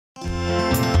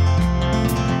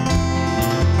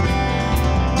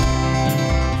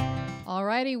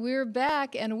righty, we're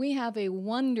back, and we have a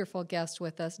wonderful guest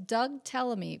with us. Doug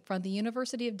Tallamy from the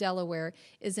University of Delaware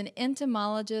is an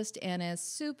entomologist and a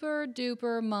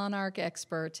super-duper monarch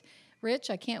expert. Rich,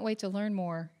 I can't wait to learn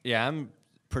more. Yeah, I'm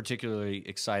particularly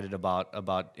excited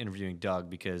about interviewing Doug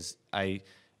because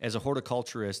as a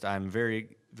horticulturist, I'm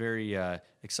very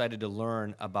excited to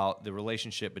learn about the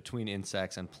relationship between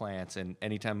insects and plants. And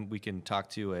anytime we can talk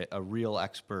to a real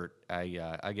expert,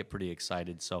 I get pretty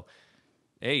excited. So,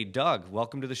 hey, Doug,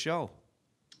 welcome to the show.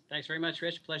 Thanks very much,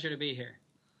 Rich. Pleasure to be here.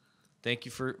 Thank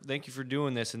you for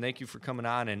doing this, and thank you for coming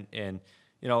on. And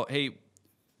hey,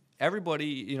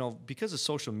 everybody, because of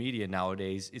social media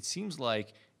nowadays, it seems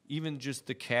like even just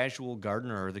the casual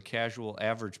gardener or the casual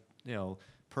average,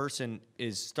 person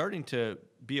is starting to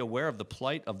be aware of the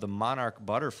plight of the monarch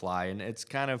butterfly, and it's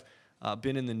kind of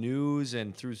been in the news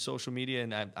and through social media,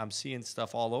 and I'm seeing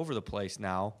stuff all over the place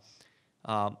now.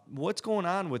 What's going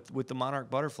on with the monarch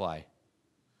butterfly?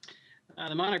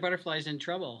 The monarch butterfly is in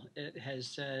trouble. It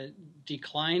has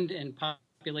declined in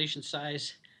population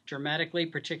size dramatically,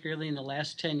 particularly in the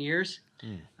last 10 years.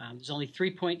 There's only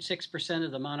 3.6%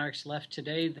 of the monarchs left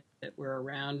today that were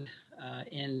around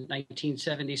in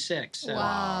 1976. So,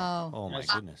 wow. Oh, my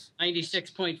goodness.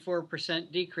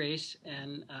 96.4% decrease.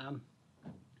 And,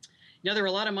 there were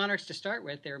a lot of monarchs to start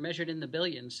with. They were measured in the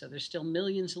billions, so there's still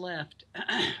millions left.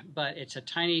 But it's a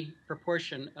tiny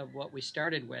proportion of what we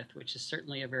started with, which is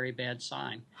certainly a very bad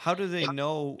sign. How do they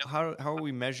know? How are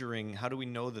we measuring? How do we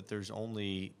know that there's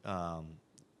only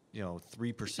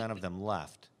 3% of them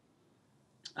left?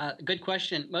 Good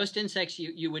question. Most insects,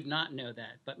 you would not know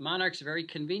that, but monarchs very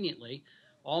conveniently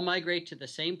all migrate to the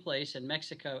same place in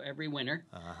Mexico every winter,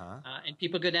 and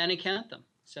people go down and count them.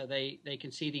 So they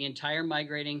can see the entire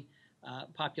migrating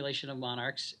population of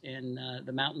monarchs in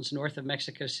the mountains north of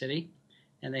Mexico City,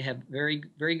 and they have very,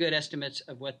 very good estimates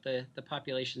of what the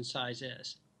population size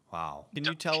is. Wow. Can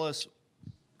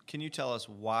you tell us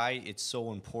why it's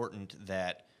so important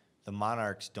that the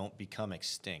monarchs don't become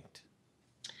extinct?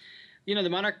 The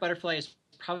monarch butterfly is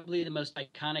probably the most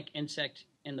iconic insect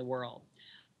in the world.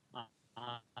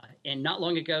 And not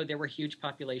long ago, there were huge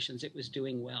populations. It was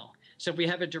doing well. So if we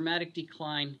have a dramatic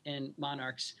decline in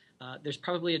monarchs, there's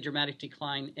probably a dramatic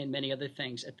decline in many other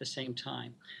things at the same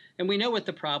time. And we know what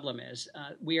the problem is.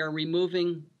 We are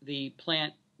removing the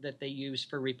plant that they use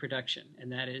for reproduction,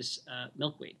 and that is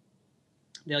milkweed.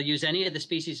 They'll use any of the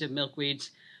species of milkweeds,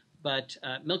 but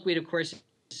milkweed, of course,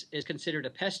 is considered a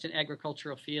pest in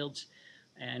agricultural fields,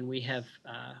 and we have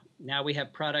now we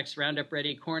have products, Roundup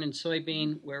Ready corn and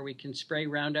soybean, where we can spray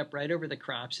Roundup right over the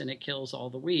crops and it kills all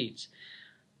the weeds.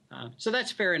 So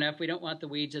that's fair enough. We don't want the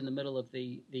weeds in the middle of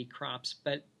the crops,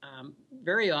 but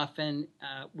very often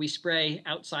we spray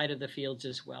outside of the fields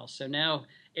as well. So now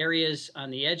areas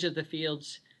on the edge of the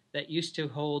fields that used to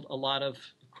hold a lot of,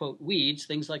 quote, weeds,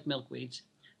 things like milkweeds,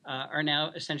 are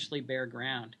now essentially bare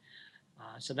ground.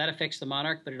 So that affects the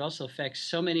monarch, but it also affects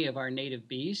so many of our native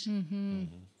bees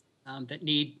that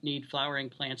need flowering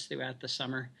plants throughout the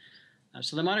summer.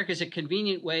 So the monarch is a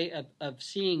convenient way of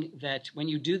seeing that when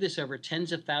you do this over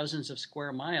tens of thousands of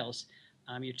square miles,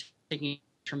 you're taking a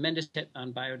tremendous hit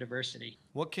on biodiversity.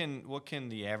 What can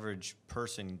the average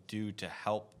person do to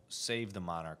help save the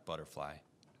monarch butterfly?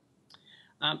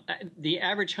 The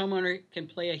average homeowner can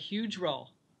play a huge role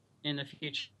in the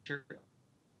future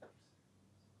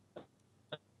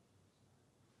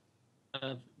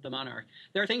of the monarch.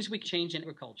 There are things we can change in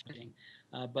agriculture,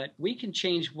 but we can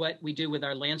change what we do with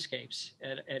our landscapes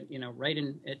right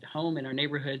at home in our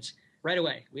neighborhoods right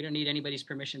away. We don't need anybody's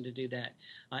permission to do that.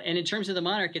 And in terms of the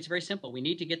monarch, it's very simple. We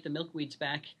need to get the milkweeds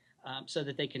back so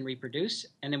that they can reproduce,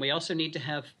 and then we also need to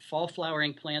have fall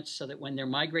flowering plants so that when they're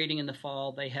migrating in the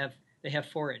fall, they have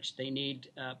forage. They need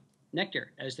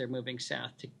nectar as they're moving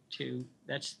south.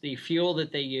 That's the fuel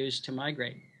that they use to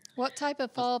migrate. What type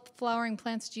of fall flowering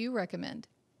plants do you recommend?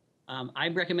 I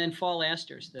recommend fall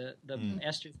asters. The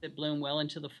asters that bloom well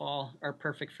into the fall are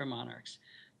perfect for monarchs.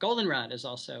 Goldenrod is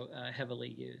also heavily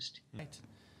used. Right.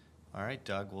 All right,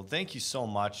 Doug. Well, thank you so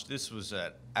much. This was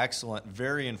excellent,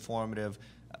 very informative.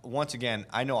 Once again,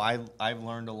 I know I've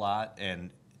learned a lot, and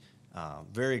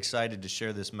very excited to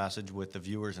share this message with the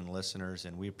viewers and listeners,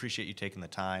 and we appreciate you taking the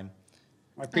time.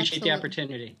 I appreciate the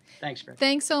opportunity. Thanks, Fred.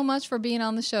 Thanks so much for being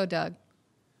on the show, Doug.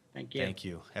 Thank you. Thank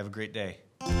you. Have a great day.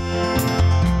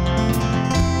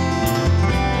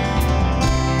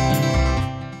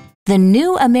 The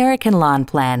new American Lawn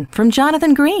Plan from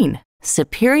Jonathan Green.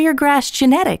 Superior grass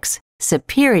genetics,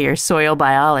 superior soil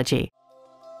biology.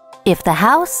 If the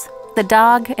house, the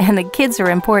dog, and the kids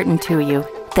are important to you,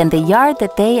 then the yard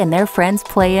that they and their friends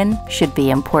play in should be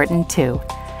important too.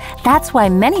 That's why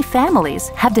many families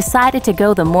have decided to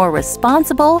go the more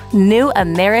responsible New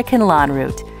American Lawn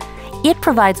route. It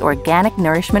provides organic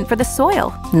nourishment for the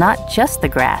soil, not just the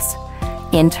grass.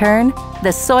 In turn,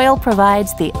 the soil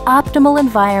provides the optimal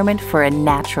environment for a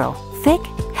natural, thick,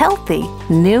 healthy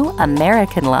New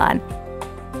American lawn.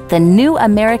 The New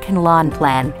American Lawn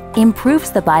Plan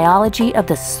improves the biology of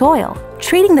the soil,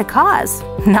 treating the cause,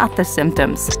 not the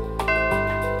symptoms.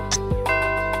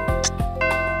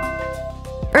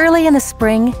 Early in the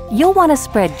spring, you'll want to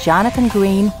spread Jonathan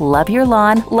Green, Love Your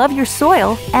Lawn, Love Your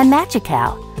Soil, and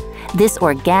Magical. This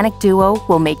organic duo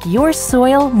will make your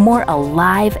soil more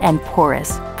alive and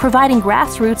porous, providing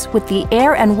grass roots with the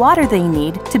air and water they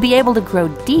need to be able to grow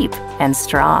deep and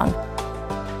strong.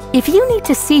 If you need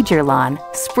to seed your lawn,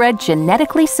 spread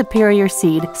genetically superior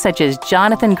seed such as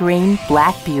Jonathan Green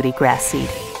Black Beauty Grass Seed.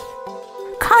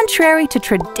 Contrary to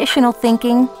traditional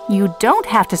thinking, you don't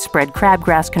have to spread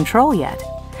crabgrass control yet.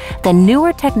 The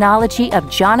newer technology of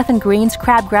Jonathan Green's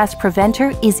Crabgrass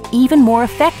Preventer is even more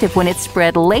effective when it's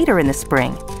spread later in the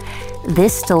spring.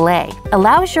 This delay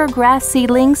allows your grass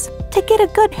seedlings to get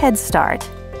a good head start.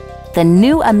 The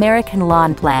New American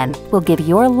Lawn Plan will give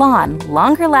your lawn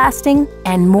longer lasting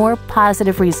and more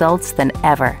positive results than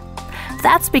ever.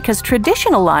 That's because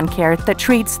traditional lawn care that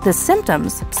treats the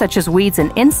symptoms, such as weeds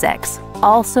and insects,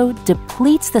 also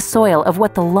depletes the soil of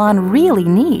what the lawn really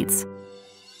needs.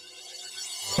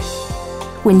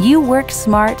 When you work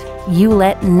smart, you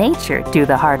let nature do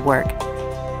the hard work.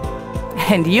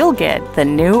 And you'll get the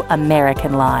New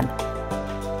American Lawn.